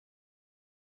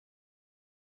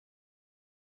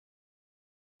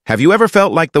Have you ever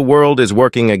felt like the world is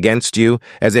working against you,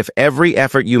 as if every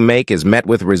effort you make is met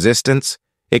with resistance?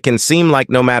 It can seem like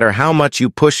no matter how much you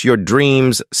push, your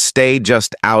dreams stay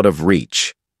just out of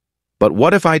reach. But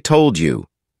what if I told you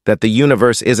that the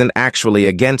universe isn't actually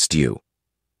against you?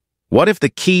 What if the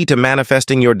key to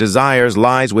manifesting your desires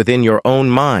lies within your own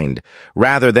mind,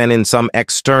 rather than in some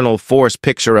external force?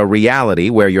 Picture a reality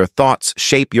where your thoughts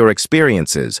shape your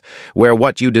experiences, where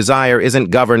what you desire isn't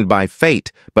governed by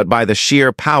fate, but by the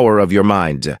sheer power of your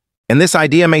mind. And this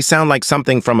idea may sound like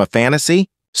something from a fantasy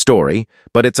story,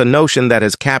 but it's a notion that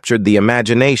has captured the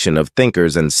imagination of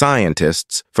thinkers and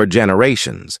scientists for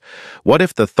generations. What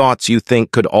if the thoughts you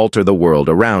think could alter the world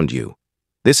around you?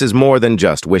 This is more than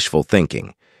just wishful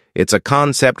thinking. It's a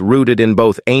concept rooted in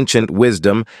both ancient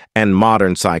wisdom and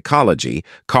modern psychology.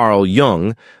 Carl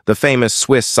Jung, the famous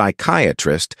Swiss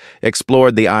psychiatrist,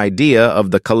 explored the idea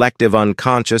of the collective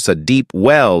unconscious, a deep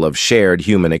well of shared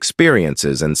human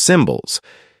experiences and symbols.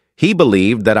 He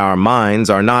believed that our minds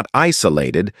are not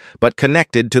isolated, but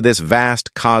connected to this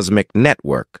vast cosmic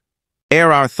network.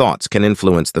 Our thoughts can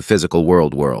influence the physical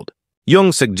world.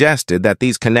 Jung suggested that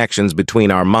these connections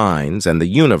between our minds and the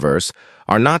universe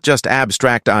are not just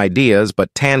abstract ideas,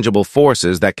 but tangible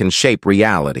forces that can shape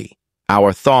reality.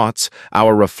 Our thoughts,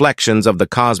 our reflections of the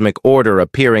cosmic order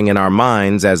appearing in our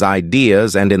minds as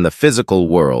ideas and in the physical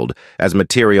world as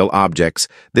material objects,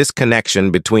 this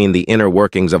connection between the inner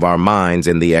workings of our minds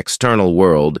and the external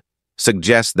world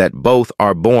suggests that both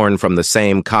are born from the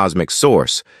same cosmic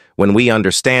source. When we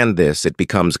understand this, it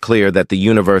becomes clear that the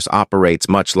universe operates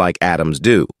much like atoms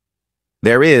do.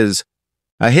 There is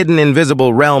a hidden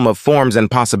invisible realm of forms and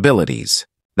possibilities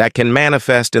that can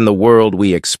manifest in the world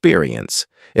we experience.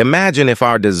 Imagine if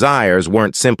our desires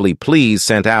weren't simply pleas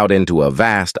sent out into a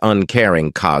vast,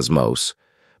 uncaring cosmos,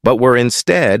 but were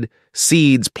instead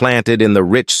seeds planted in the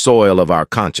rich soil of our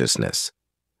consciousness.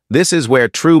 This is where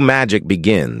true magic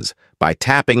begins, by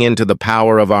tapping into the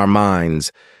power of our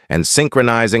minds and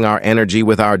synchronizing our energy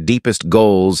with our deepest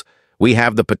goals. We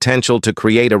have the potential to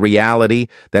create a reality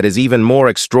that is even more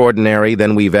extraordinary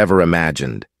than we've ever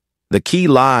imagined. The key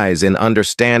lies in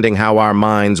understanding how our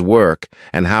minds work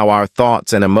and how our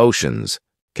thoughts and emotions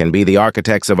can be the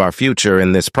architects of our future.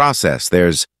 In this process,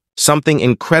 there's something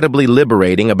incredibly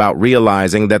liberating about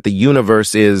realizing that the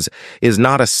universe is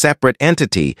not a separate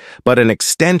entity, but an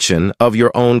extension of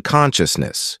your own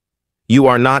consciousness. You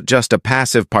are not just a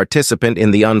passive participant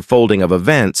in the unfolding of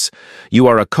events, you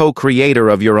are a co-creator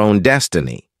of your own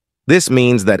destiny. This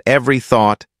means that every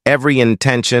thought, every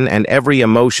intention, and every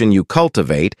emotion you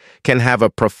cultivate can have a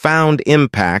profound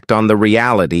impact on the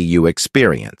reality you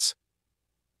experience.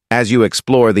 As you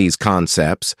explore these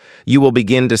concepts, you will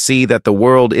begin to see that the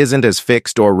world isn't as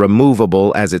fixed or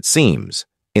removable as it seems.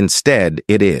 Instead,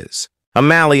 it is a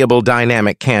malleable,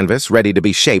 dynamic canvas ready to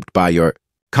be shaped by your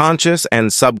conscious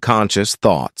and subconscious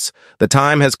thoughts. The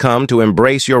time has come to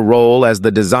embrace your role as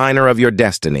the designer of your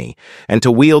destiny and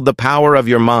to wield the power of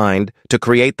your mind to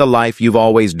create the life you've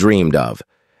always dreamed of.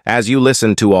 As you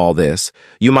listen to all this,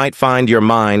 you might find your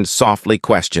mind softly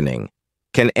questioning,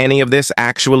 can any of this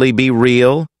actually be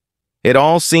real? It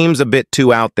all seems a bit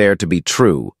too out there to be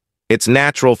true. It's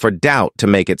natural for doubt to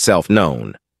make itself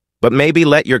known. But maybe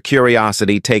let your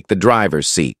curiosity take the driver's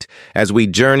seat as we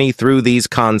journey through these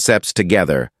concepts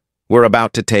together. We're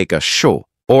about to take a short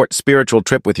spiritual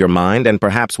trip with your mind, and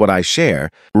perhaps what I share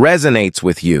resonates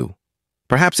with you.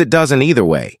 Perhaps it doesn't either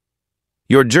way.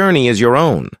 Your journey is your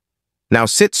own. Now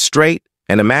sit straight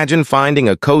and imagine finding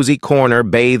a cozy corner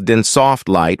bathed in soft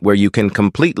light where you can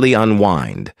completely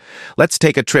unwind. Let's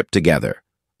take a trip together,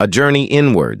 a journey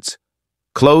inwards.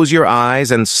 Close your eyes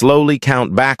and slowly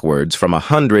count backwards from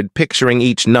 100, picturing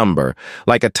each number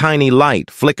like a tiny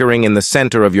light flickering in the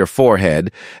center of your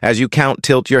forehead. As you count,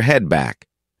 tilt your head back,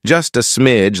 just a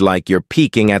smidge, like you're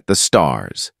peeking at the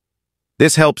stars.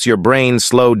 This helps your brain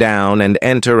slow down and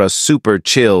enter a super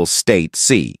chill state.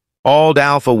 See, all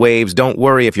alpha waves. Don't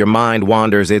worry if your mind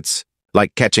wanders. It's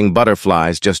like catching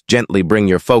butterflies. Just gently bring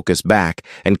your focus back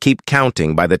and keep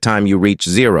counting. By the time you reach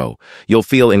 0, you'll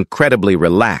feel incredibly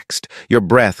relaxed, your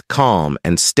breath calm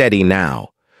and steady.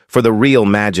 Now, for the real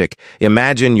magic,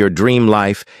 imagine your dream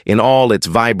life in all its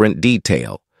vibrant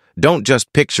detail. Don't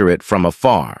just picture it from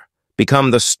afar.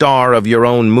 Become the star of your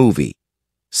own movie.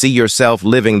 See yourself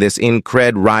living this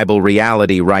incredible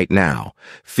reality right now.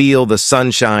 Feel the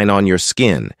sunshine on your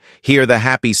skin. Hear the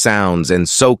happy sounds and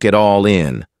soak it all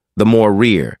in. The more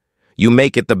rare you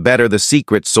make it, the better. The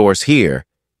secret source here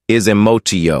is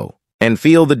emotio. And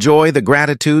feel the joy, the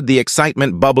gratitude, the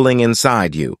excitement bubbling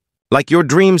inside you, like your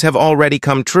dreams have already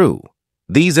come true.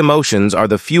 These emotions are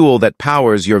the fuel that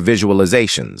powers your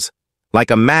visualizations.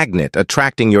 like a magnet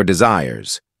attracting your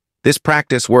desires. This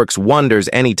practice works wonders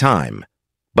anytime,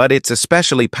 but it's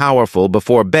especially powerful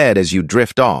before bed as you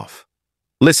drift off.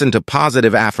 Listen to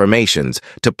positive affirmations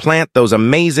to plant those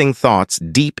amazing thoughts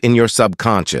deep in your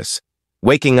subconscious.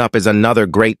 Waking up is another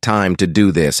great time to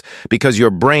do this because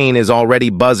your brain is already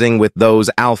buzzing with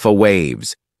those alpha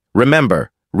waves.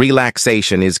 Remember,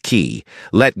 relaxation is key.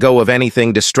 Let go of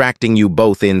anything distracting you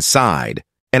both inside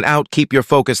and out. Keep your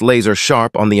focus laser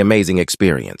sharp on the amazing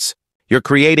experience you're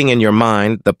creating in your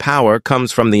mind. The power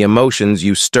comes from the emotions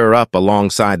you stir up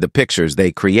alongside the pictures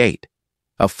they create.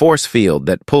 A force field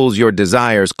that pulls your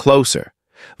desires closer,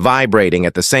 vibrating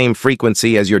at the same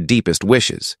frequency as your deepest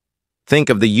wishes. Think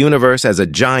of the universe as a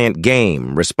giant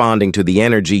game responding to the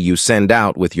energy you send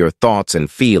out with your thoughts and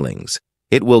feelings.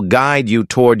 It will guide you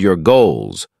toward your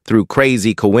goals through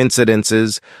crazy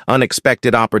coincidences,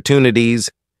 unexpected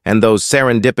opportunities, and those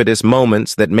serendipitous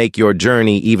moments that make your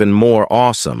journey even more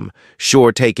awesome.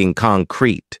 Sure, taking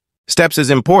concrete steps is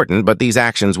important, but these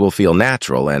actions will feel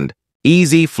natural and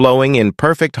easy, flowing in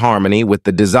perfect harmony with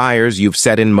the desires you've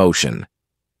set in motion.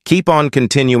 Keep on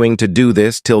continuing to do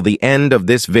this till the end of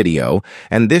this video,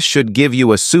 and this should give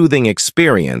you a soothing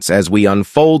experience as we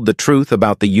unfold the truth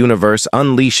about the universe,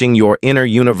 unleashing your inner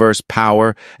universe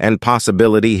power and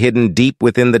possibility. Hidden deep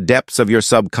within the depths of your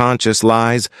subconscious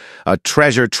lies a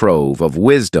treasure trove of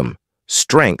wisdom,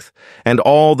 strength, and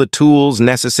all the tools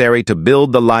necessary to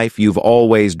build the life you've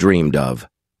always dreamed of.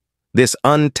 This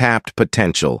untapped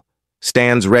potential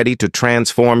stands ready to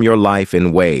transform your life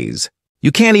in ways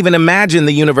you can't even imagine.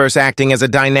 The universe acting as a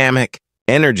dynamic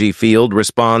energy field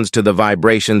responds to the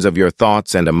vibrations of your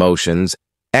thoughts and emotions,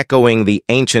 echoing the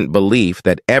ancient belief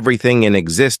that everything in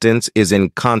existence is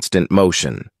in constant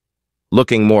motion.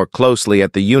 Looking more closely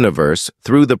at the universe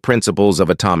through the principles of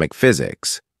atomic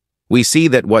physics, we see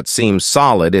that what seems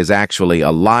solid is actually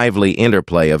a lively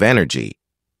interplay of energy.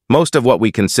 Most of what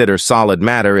we consider solid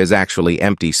matter is actually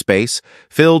empty space,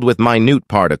 filled with minute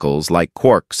particles like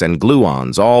quarks and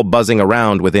gluons, all buzzing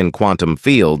around within quantum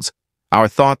fields. Our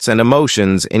thoughts and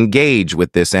emotions engage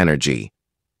with this energy,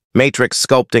 matrix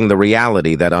sculpting the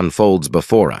reality that unfolds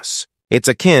before us. It's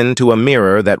akin to a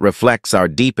mirror that reflects our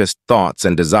deepest thoughts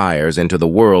and desires into the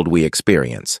world we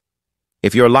experience.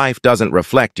 If your life doesn't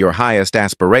reflect your highest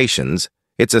aspirations,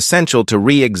 it's essential to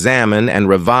re-examine and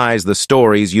revise the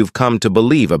stories you've come to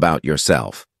believe about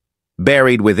yourself.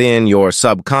 Buried within your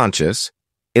subconscious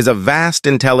is a vast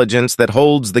intelligence that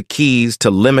holds the keys to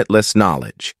limitless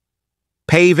knowledge,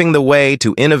 paving the way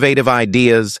to innovative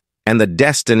ideas and the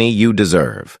destiny you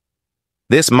deserve.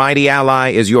 This mighty ally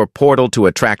is your portal to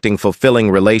attracting fulfilling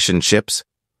relationships,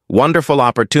 wonderful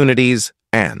opportunities,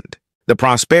 and the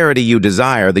prosperity you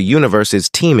desire. The universe is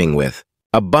teeming with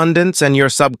abundance, and your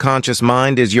subconscious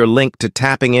mind is your link to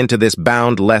tapping into this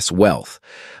boundless wealth.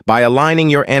 By aligning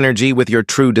your energy with your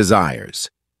true desires,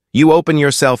 you open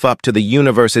yourself up to the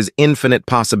universe's infinite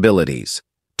possibilities,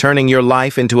 turning your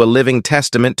life into a living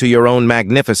testament to your own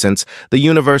magnificence. The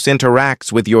universe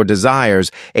interacts with your desires,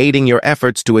 aiding your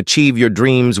efforts to achieve your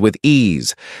dreams with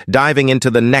ease. Diving into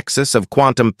the nexus of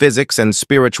quantum physics and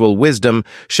spiritual wisdom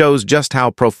shows just how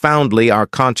profoundly our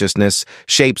consciousness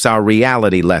shapes our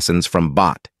reality. Lessons from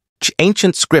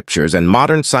ancient scriptures and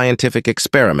modern scientific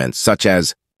experiments, such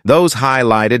as those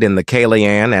highlighted in the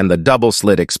Kaleian and the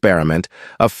double-slit experiment,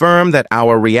 affirm that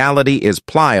our reality is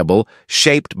pliable,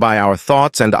 shaped by our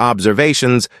thoughts and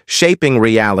observations, shaping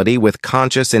reality with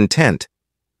conscious intent.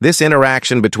 This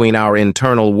interaction between our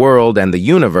internal world and the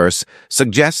universe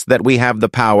suggests that we have the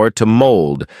power to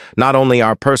mold not only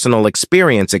our personal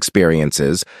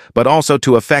experiences, but also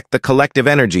to affect the collective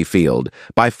energy field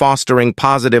by fostering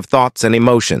positive thoughts and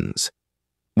emotions.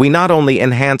 We not only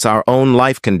enhance our own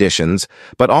life conditions,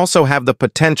 but also have the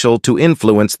potential to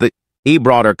influence the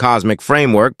broader cosmic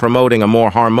framework, promoting a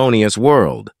more harmonious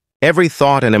world. Every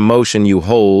thought and emotion you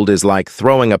hold is like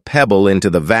throwing a pebble into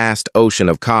the vast ocean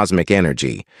of cosmic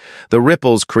energy. The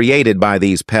ripples created by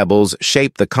these pebbles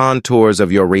shape the contours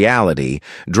of your reality,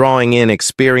 drawing in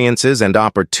experiences and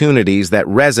opportunities that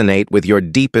resonate with your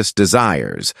deepest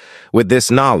desires. With this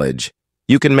knowledge,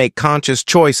 you can make conscious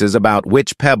choices about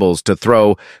which pebbles to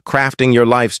throw, crafting your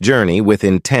life's journey with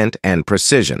intent and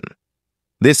precision.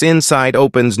 This insight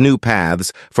opens new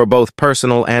paths for both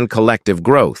personal and collective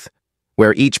growth,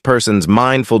 where each person's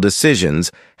mindful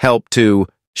decisions help to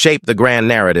shape the grand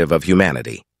narrative of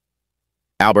humanity.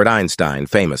 Albert Einstein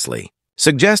famously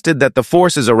suggested that the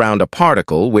forces around a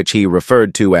particle, which he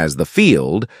referred to as the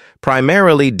field,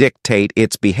 primarily dictate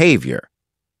its behavior.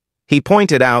 He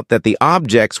pointed out that the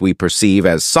objects we perceive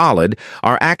as solid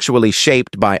are actually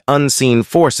shaped by unseen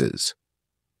forces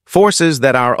forces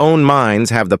that our own minds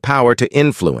have the power to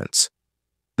influence.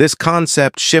 This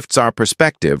concept shifts our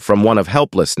perspective from one of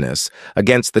helplessness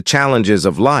against the challenges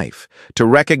of life to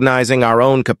recognizing our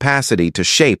own capacity to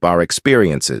shape our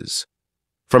experiences.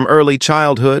 From early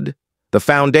childhood, the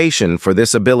foundation for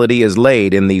this ability is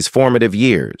laid in these formative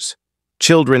years.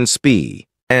 Children spend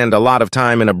a lot of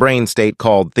time in a brain state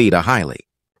called theta highly,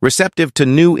 receptive to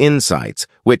new insights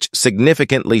which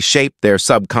significantly shape their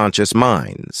subconscious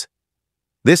minds.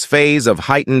 This phase of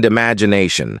heightened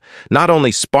imagination not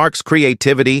only sparks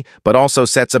creativity, but also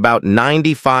sets about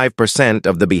 95%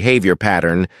 of the behavior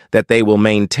pattern that they will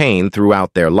maintain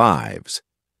throughout their lives.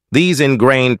 These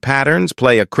ingrained patterns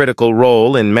play a critical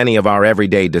role in many of our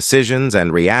everyday decisions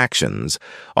and reactions,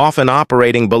 often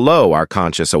operating below our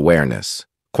conscious awareness.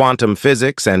 Quantum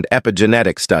physics and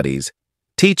epigenetic studies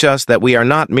teach us that we are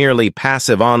not merely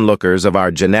passive onlookers of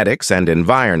our genetics and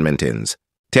environments.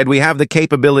 We have the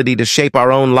capability to shape our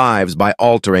own lives by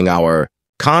altering our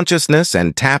consciousness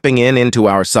and tapping into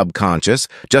our subconscious.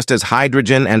 Just as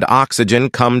hydrogen and oxygen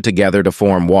come together to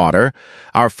form water,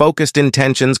 our focused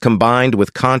intentions combined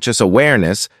with conscious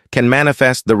awareness can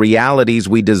manifest the realities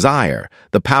we desire.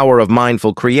 The power of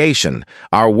mindful creation.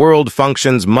 Our world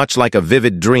functions much like a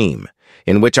vivid dream,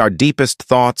 in which our deepest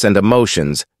thoughts and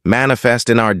emotions manifest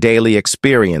in our daily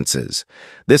experiences.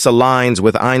 This aligns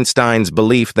with Einstein's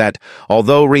belief that,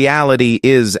 although reality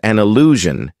is an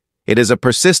illusion, it is a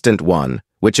persistent one,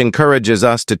 which encourages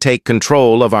us to take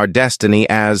control of our destiny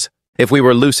as if we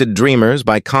were lucid dreamers.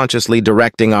 By consciously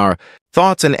directing our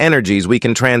thoughts and energies, we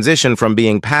can transition from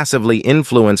being passively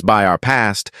influenced by our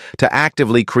past to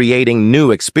actively creating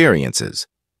new experiences.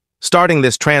 Starting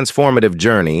this transformative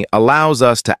journey allows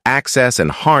us to access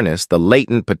and harness the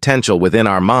latent potential within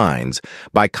our minds.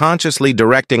 By consciously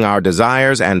directing our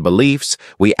desires and beliefs,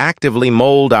 we actively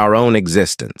mold our own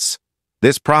existence.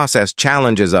 This process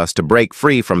challenges us to break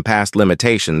free from past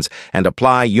limitations and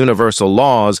apply universal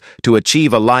laws to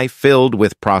achieve a life filled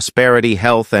with prosperity,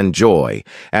 health, and joy.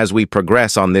 As we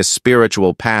progress on this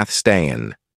spiritual path,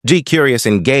 staying curious,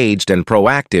 engaged, and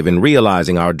proactive in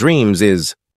realizing our dreams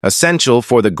is essential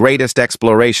for the greatest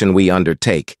exploration we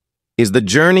undertake, is the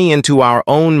journey into our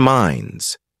own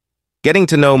minds, getting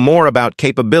to know more about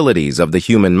capabilities of the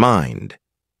human mind.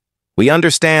 We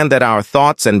understand that our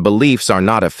thoughts and beliefs are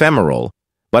not ephemeral,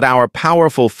 but our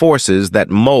powerful forces that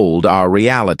mold our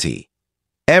reality.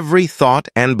 Every thought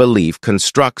and belief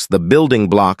constructs the building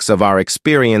blocks of our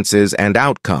experiences and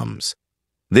outcomes.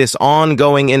 This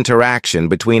ongoing interaction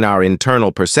between our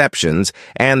internal perceptions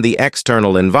and the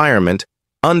external environment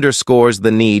underscores the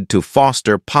need to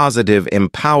foster positive,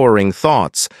 empowering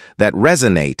thoughts that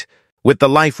resonate with the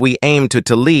life we aim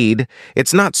to lead.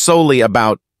 It's not solely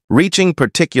about reaching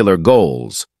particular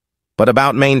goals, but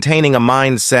about maintaining a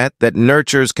mindset that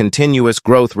nurtures continuous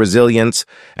growth, resilience,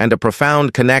 and a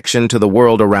profound connection to the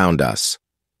world around us.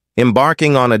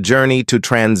 Embarking on a journey to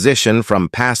transition from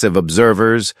passive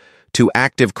observers to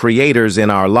active creators in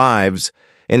our lives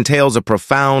entails a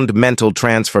profound mental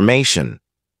transformation.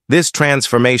 This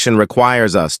transformation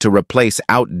requires us to replace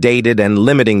outdated and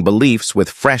limiting beliefs with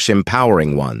fresh,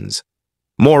 empowering ones.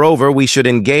 Moreover, we should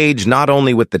engage not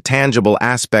only with the tangible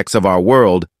aspects of our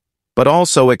world, but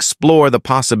also explore the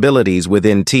possibilities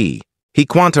within the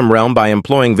quantum realm. By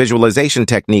employing visualization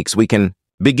techniques, we can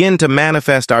begin to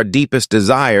manifest our deepest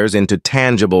desires into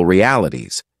tangible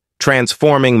realities,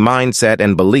 transforming mindset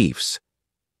and beliefs.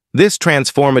 This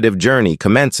transformative journey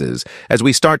commences as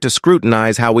we start to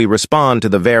scrutinize how we respond to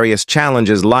the various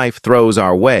challenges life throws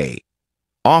our way.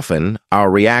 Often, our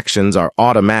reactions are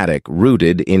automatic,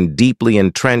 rooted in deeply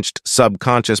entrenched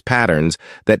subconscious patterns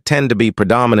that tend to be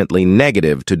predominantly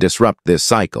negative. To disrupt this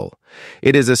cycle,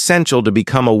 it is essential to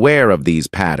become aware of these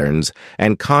patterns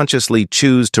and consciously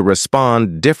choose to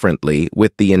respond differently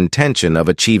with the intention of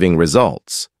achieving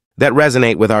results that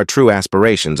resonate with our true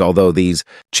aspirations. Although these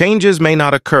changes may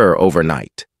not occur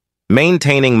overnight,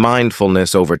 maintaining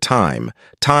mindfulness over time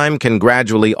can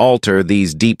gradually alter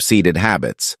these deep-seated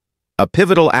habits. A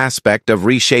pivotal aspect of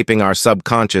reshaping our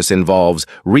subconscious involves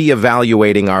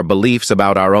reevaluating our beliefs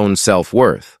about our own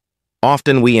self-worth.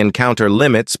 Often we encounter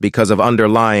limits because of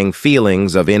underlying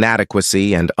feelings of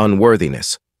inadequacy and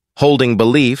unworthiness. Holding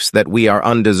beliefs that we are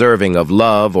undeserving of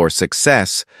love or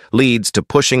success leads to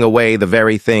pushing away the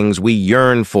very things we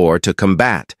yearn for. To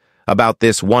combat about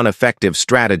this, one effective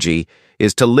strategy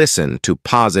is to listen to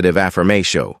positive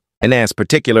affirmation. And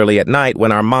particularly at night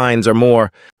when our minds are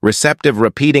more receptive,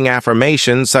 repeating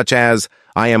affirmations such as,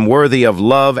 "I am worthy of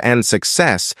love and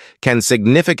success" can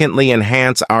significantly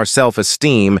enhance our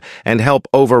self-esteem and help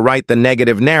overwrite the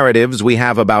negative narratives we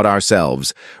have about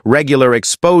ourselves. Regular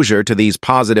exposure to these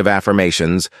positive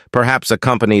affirmations, perhaps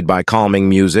accompanied by calming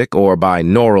music or by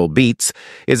binaural beats,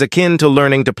 is akin to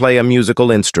learning to play a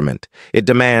musical instrument. It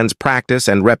demands practice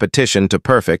and repetition to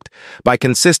perfect. By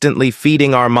consistently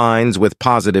feeding our minds with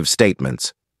positive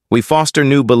statements, we foster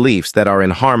new beliefs that are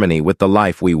in harmony with the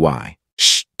life we want.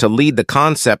 To lead the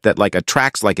concept that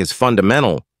attracts is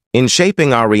fundamental. In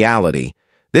shaping our reality,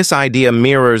 this idea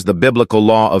mirrors the biblical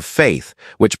law of faith,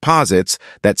 which posits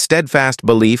that steadfast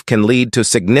belief can lead to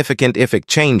significant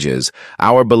changes.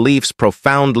 Our beliefs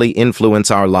profoundly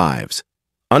influence our lives,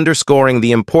 underscoring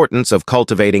the importance of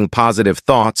cultivating positive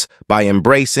thoughts by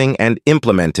embracing and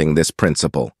implementing this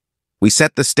principle. We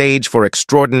set the stage for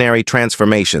extraordinary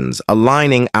transformations.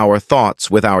 Aligning our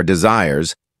thoughts with our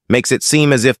desires makes it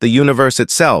seem as if the universe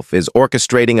itself is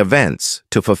orchestrating events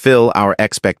to fulfill our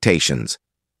expectations.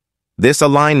 This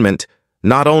alignment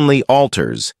not only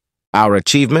alters our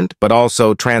achievement, but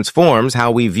also transforms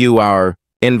how we view our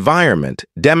environment.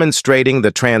 Demonstrating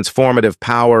the transformative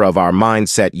power of our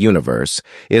mindset universe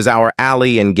is our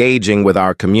ally. Engaging with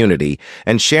our community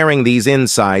and sharing these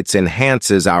insights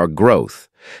enhances our growth.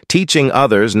 Teaching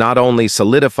others not only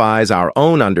solidifies our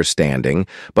own understanding,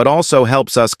 but also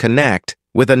helps us connect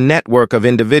with a network of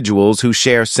individuals who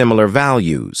share similar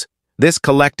values. This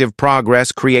collective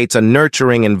progress creates a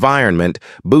nurturing environment,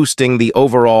 boosting the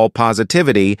overall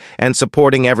positivity and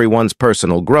supporting everyone's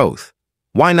personal growth.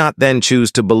 Why not then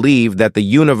choose to believe that the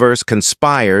universe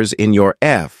conspires in your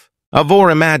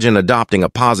or imagine adopting a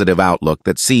positive outlook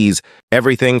that sees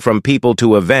everything from people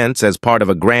to events as part of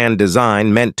a grand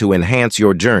design meant to enhance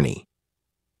your journey.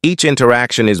 Each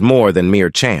interaction is more than mere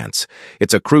chance.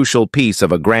 It's a crucial piece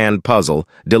of a grand puzzle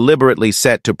deliberately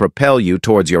set to propel you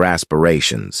towards your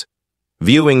aspirations.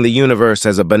 Viewing the universe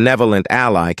as a benevolent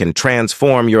ally can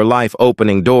transform your life,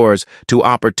 opening doors to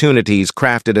opportunities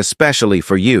crafted especially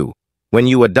for you. When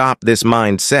you adopt this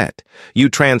mindset, you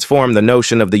transform the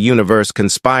notion of the universe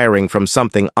conspiring from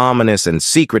something ominous and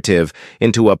secretive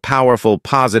into a powerful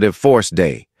positive force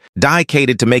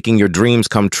dedicated to making your dreams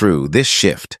come true. This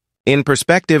shift in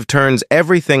perspective turns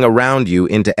everything around you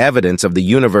into evidence of the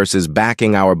universe's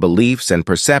backing. Our beliefs and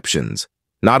perceptions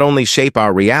not only shape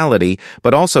our reality,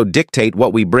 but also dictate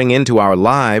what we bring into our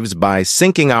lives. By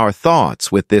syncing our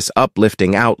thoughts with this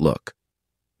uplifting outlook,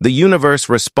 the universe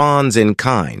responds in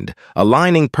kind,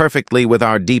 aligning perfectly with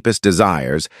our deepest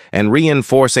desires and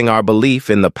reinforcing our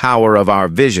belief in the power of our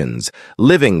visions.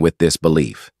 Living with this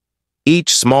belief,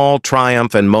 each small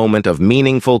triumph and moment of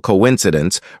meaningful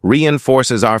coincidence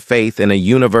reinforces our faith in a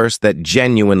universe that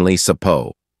genuinely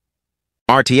supports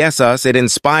us. It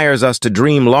inspires us to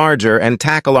dream larger and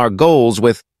tackle our goals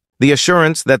with the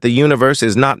assurance that the universe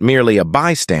is not merely a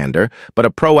bystander, but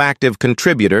a proactive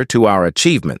contributor to our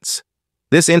achievements.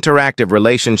 This interactive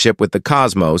relationship with the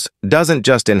cosmos doesn't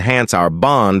just enhance our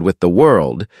bond with the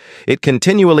world, it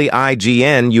continually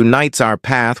unites our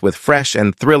path with fresh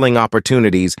and thrilling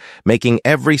opportunities, making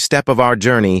every step of our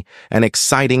journey an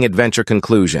exciting adventure.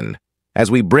 Conclusion. As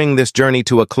we bring this journey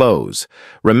to a close,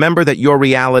 remember that your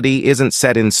reality isn't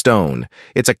set in stone.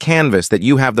 It's a canvas that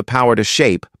you have the power to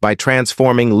shape by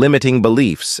transforming limiting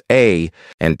beliefs,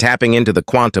 and tapping into the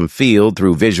quantum field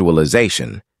through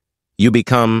visualization. You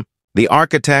become the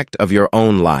architect of your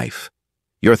own life.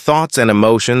 Your thoughts and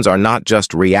emotions are not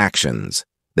just reactions.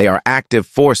 They are active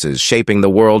forces shaping the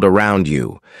world around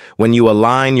you. When you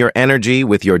align your energy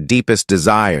with your deepest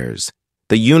desires,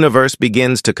 the universe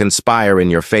begins to conspire in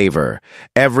your favor.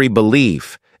 Every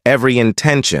belief, every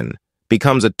intention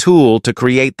becomes a tool to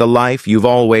create the life you've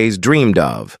always dreamed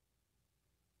of.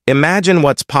 Imagine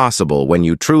what's possible when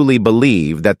you truly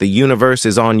believe that the universe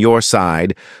is on your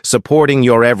side, supporting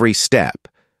your every step.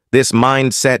 This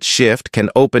mindset shift can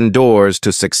open doors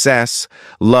to success,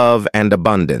 love, and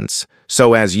abundance.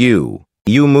 So as you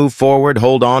move forward,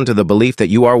 hold on to the belief that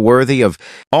you are worthy of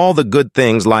all the good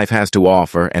things life has to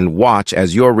offer, and watch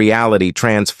as your reality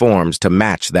transforms to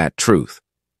match that truth.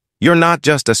 You're not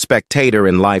just a spectator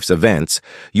in life's events,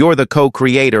 you're the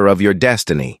co-creator of your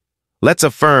destiny. Let's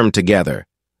affirm together,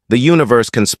 the universe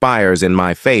conspires in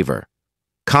my favor.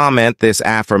 Comment this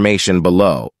affirmation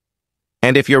below.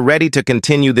 And if you're ready to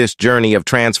continue this journey of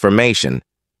transformation,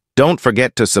 don't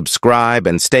forget to subscribe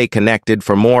and stay connected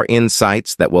for more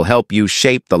insights that will help you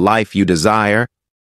shape the life you desire.